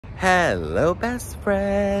Hello best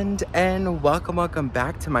friend, and welcome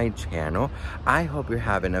back to my channel. I hope you're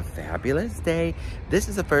having a fabulous day. This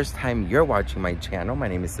is the first time you're watching my channel. My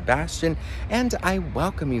name is Sebastian and I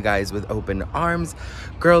welcome you guys with open arms.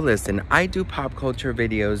 Girl, listen, I do pop culture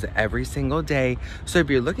videos every single day, so if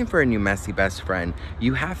you're looking for a new messy best friend,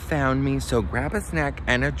 you have found me. So grab a snack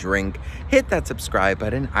and a drink, hit that subscribe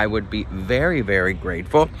button. I would be very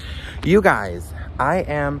grateful. You guys, I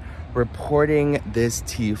am reporting this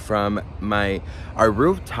tea from our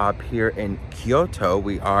rooftop here in Kyoto.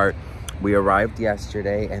 We arrived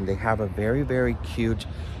yesterday and they have a very cute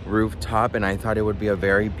rooftop, and I thought it would be a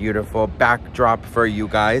very beautiful backdrop for you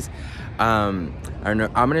guys. I don't know,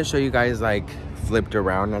 I'm gonna show you guys like flipped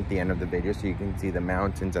around at the end of the video so you can see the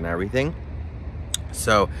mountains and everything.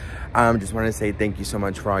 So just want to say thank you so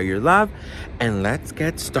much for all your love, and let's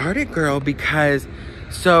get started, girl, because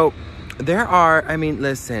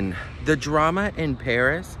listen, the drama in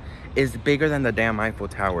Paris is bigger than the damn Eiffel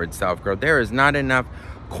Tower itself, girl. There is not enough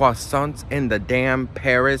croissants in the damn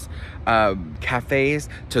Paris cafes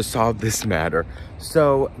to solve this matter.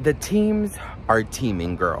 So the teams are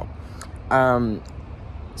teaming, girl.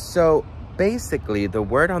 So basically, the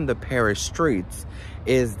word on the Paris streets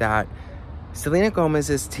is that Selena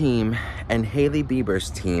Gomez's team and Hailey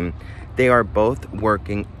Bieber's team, they are both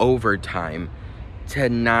working overtime to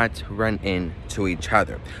not run into each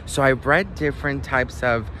other. So I've read different types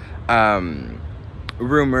of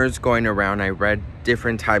rumors going around. I read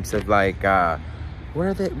different types of like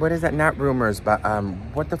what is that, not rumors, but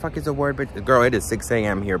what the fuck is the word? But girl, it is 6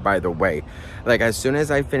 a.m. here, by the way. Like, as soon as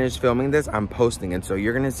I finish filming this, I'm posting it, so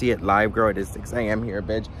you're gonna see it live, girl. It is 6 a.m. here,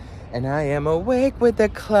 bitch, and I am awake with the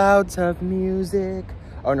clouds of music.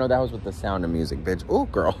 Oh no, that was with the sound of music, bitch. Oh,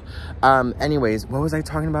 girl. Anyways, what was I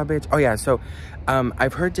talking about, bitch? Oh yeah, so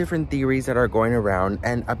I've heard different theories that are going around,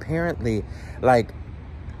 and apparently, like,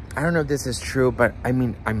 I don't know if this is true, but I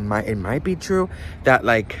mean, it might be true that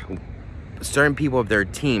like certain people of their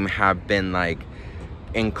team have been like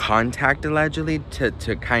in contact allegedly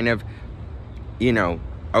to kind of, you know,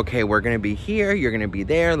 okay, we're gonna be here, you're gonna be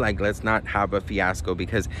there, like, let's not have a fiasco.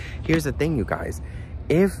 Because here's the thing, you guys,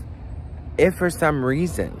 if for some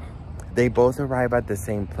reason they both arrive at the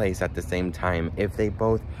same place at the same time, if they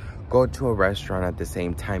both go to a restaurant at the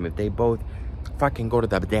same time, if they both fucking go to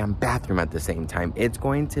the damn bathroom at the same time, it's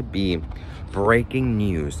going to be breaking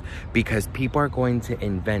news, because people are going to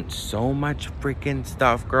invent so much freaking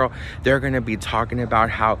stuff, girl. They're gonna be talking about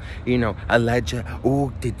how, you know, alleged,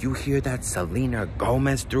 oh, did you hear that Selena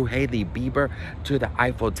Gomez threw Hailey Bieber to the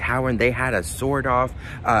Eiffel Tower and they had a sword off,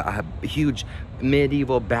 a huge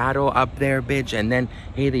medieval battle up there, bitch, and then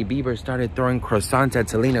Hailey Bieber started throwing croissants at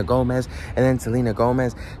Selena Gomez, and then Selena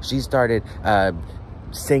Gomez, she started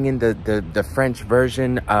singing the French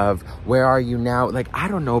version of Where Are You Now? Like, I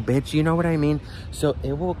don't know, bitch, you know what I mean? So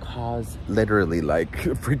it will cause literally like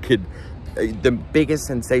freaking the biggest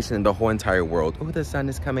sensation in the whole entire world. Oh, the sun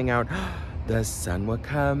is coming out. The sun will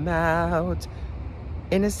come out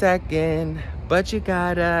in a second, but you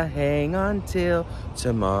gotta hang on till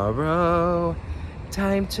tomorrow.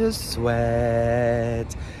 Time to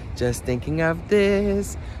sweat, just thinking of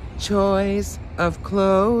this choice of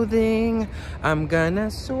clothing. I'm gonna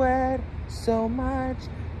sweat so much,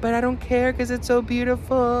 but I don't care because it's so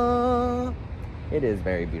beautiful. It is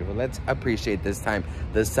very beautiful. Let's appreciate this time.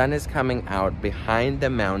 The sun is coming out behind the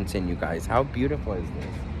mountain, you guys. How beautiful is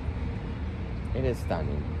this? It is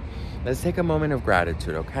stunning. Let's take a moment of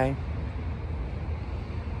gratitude, okay?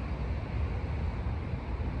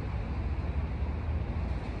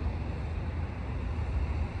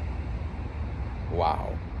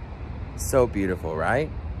 Wow. So beautiful, right?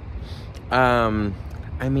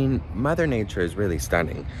 I mean, Mother Nature is really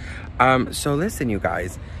stunning. So listen, you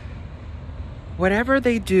guys, whatever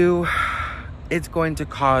they do, it's going to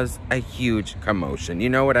cause a huge commotion. You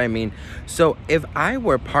know what I mean? So if I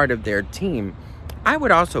were part of their team, I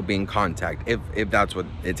would also be in contact if that's what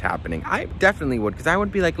it's happening. I definitely would, because I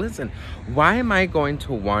would be like, listen, why am I going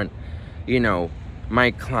to want, you know,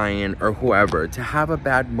 my client or whoever to have a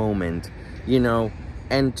bad moment, you know,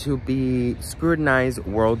 and to be scrutinized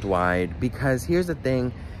worldwide? Because here's the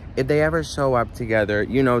thing, if they ever show up together,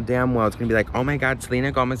 you know damn well it's gonna be like, oh my god,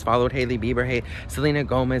 Selena Gomez followed Hailey Bieber. Hey, Selena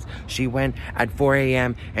Gomez, she went at 4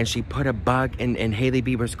 a.m. and she put a bug in Hailey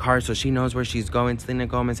Bieber's car so she knows where she's going. Selena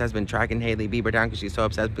Gomez has been tracking Hailey Bieber down because she's so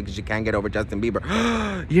obsessed because she can't get over Justin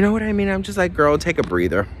Bieber. You know what I mean? I'm just like, girl, take a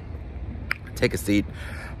breather, take a seat.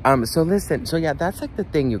 So listen, so yeah, that's like the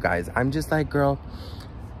thing, you guys. I'm just like, girl,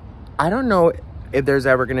 I don't know if there's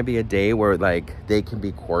ever gonna be a day where like they can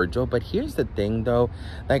be cordial, but here's the thing though,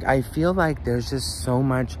 like I feel like there's just so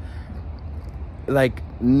much like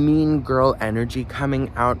mean girl energy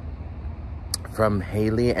coming out from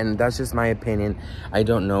Hailey, and that's just my opinion. I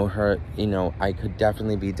don't know her, you know, I could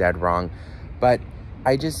definitely be dead wrong, but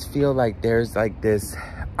I just feel like there's like this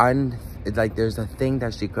there's a thing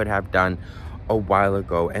that she could have done a while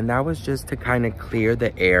ago, and that was just to kind of clear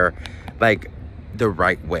the air like the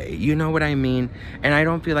right way, you know what I mean? And I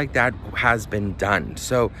don't feel like that has been done.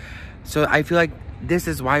 So I feel like this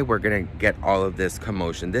is why we're gonna get all of this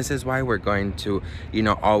commotion. This is why we're going to, you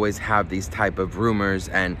know, always have these type of rumors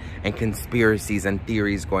and conspiracies and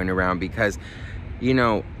theories going around, because, you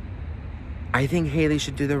know, I think Hailey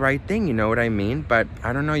should do the right thing, you know what I mean? But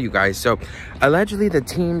I don't know, you guys. So allegedly the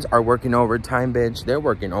teams are working overtime, bitch. They're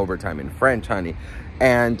working overtime in French, honey.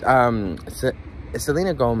 And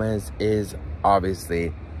Selena Gomez is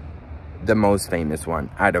obviously the most famous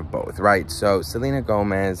one out of both, right? So Selena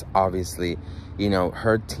Gomez, obviously, you know,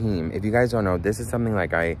 her team, if you guys don't know, this is something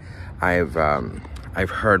like I've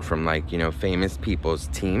heard from, like, you know, famous people's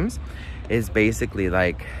teams, is basically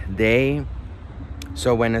like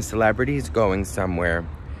so when a celebrity is going somewhere,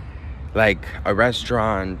 like a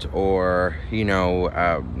restaurant or, you know,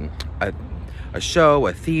 a show,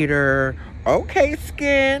 a theater, okay,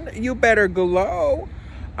 skin, you better glow,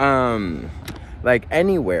 like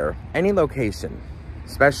anywhere, any location,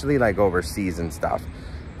 especially like overseas and stuff,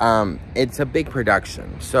 it's a big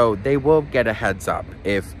production, so they will get a heads up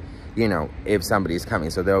if, you know, if somebody's coming.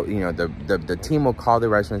 So they'll, you know, the team will call the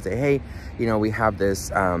restaurant and say, hey, you know, we have this,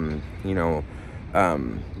 you know,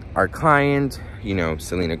 our client, you know,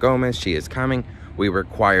 Selena Gomez, she is coming, we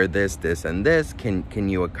require this, this, and this, can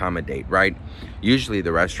you accommodate, right? Usually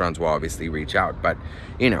the restaurants will obviously reach out, but,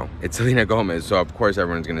 you know, it's Selena Gomez, so of course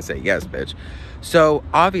everyone's gonna say yes, bitch. So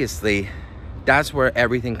obviously that's where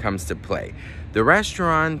everything comes to play. The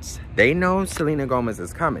restaurants, they know Selena Gomez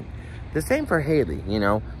is coming. The same for Hailey, you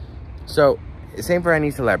know, so same for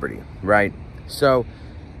any celebrity, right? So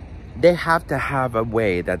they have to have a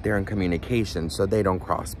way that they're in communication so they don't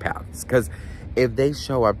cross paths. Because if they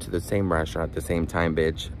show up to the same restaurant at the same time,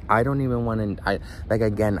 bitch, I don't even want to, like,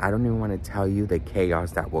 again, I don't even want to tell you the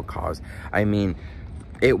chaos that will cause. I mean,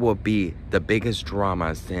 it will be the biggest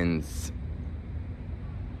drama since,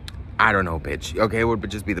 I don't know, bitch. Okay, it would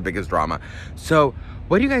just be the biggest drama. So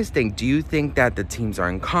what do you guys think? Do you think that the teams are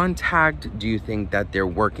in contact? Do you think that they're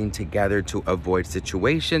working together to avoid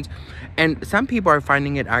situations? And some people are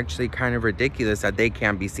finding it actually kind of ridiculous that they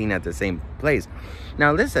can't be seen at the same place.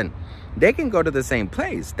 Now, listen, they can go to the same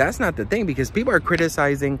place. That's not the thing, because people are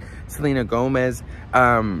criticizing Selena Gomez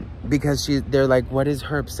because they're like, what is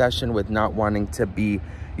her obsession with not wanting to be,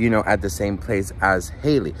 you know, at the same place as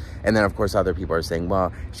Hailey? And then of course other people are saying,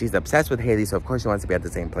 well, she's obsessed with Hailey, so of course she wants to be at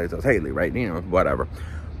the same place as Hailey, right? You know, whatever.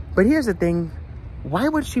 But here's the thing, why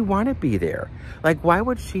would she want to be there? Like, why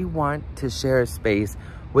would she want to share a space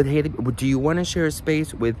with Hailey? Do you want to share a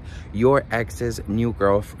space with your ex's new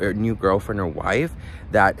girlfriend or wife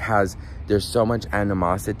that there's so much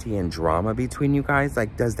animosity and drama between you guys?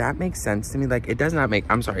 Like, does that make sense to me? Like, it does not make,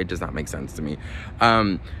 I'm sorry, it does not make sense to me.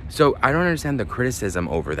 So I don't understand the criticism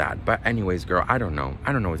over that. But anyways, girl, I don't know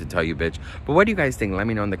what to tell you, bitch. But what do you guys think? Let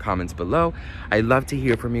me know in the comments below. I love to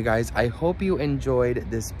hear from you guys. I hope you enjoyed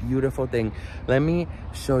this beautiful thing. Let me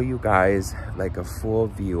show you guys like a full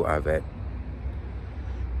view of it.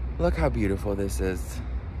 Look how beautiful this is.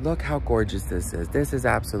 Look how gorgeous this is. This is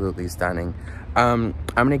absolutely stunning. I'm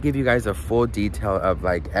gonna give you guys a full detail of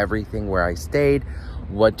like everything, where I stayed,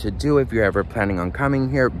 what to do if you're ever planning on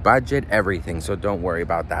coming here, budget, everything. So don't worry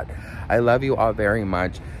about that. I love you all very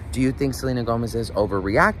much. Do you think Selena Gomez is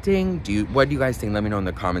overreacting? What do you guys think? Let me know in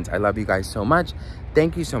the comments. I love you guys so much.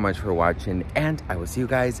 Thank you so much for watching, and I will see you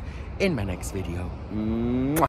guys in my next video. Mwah.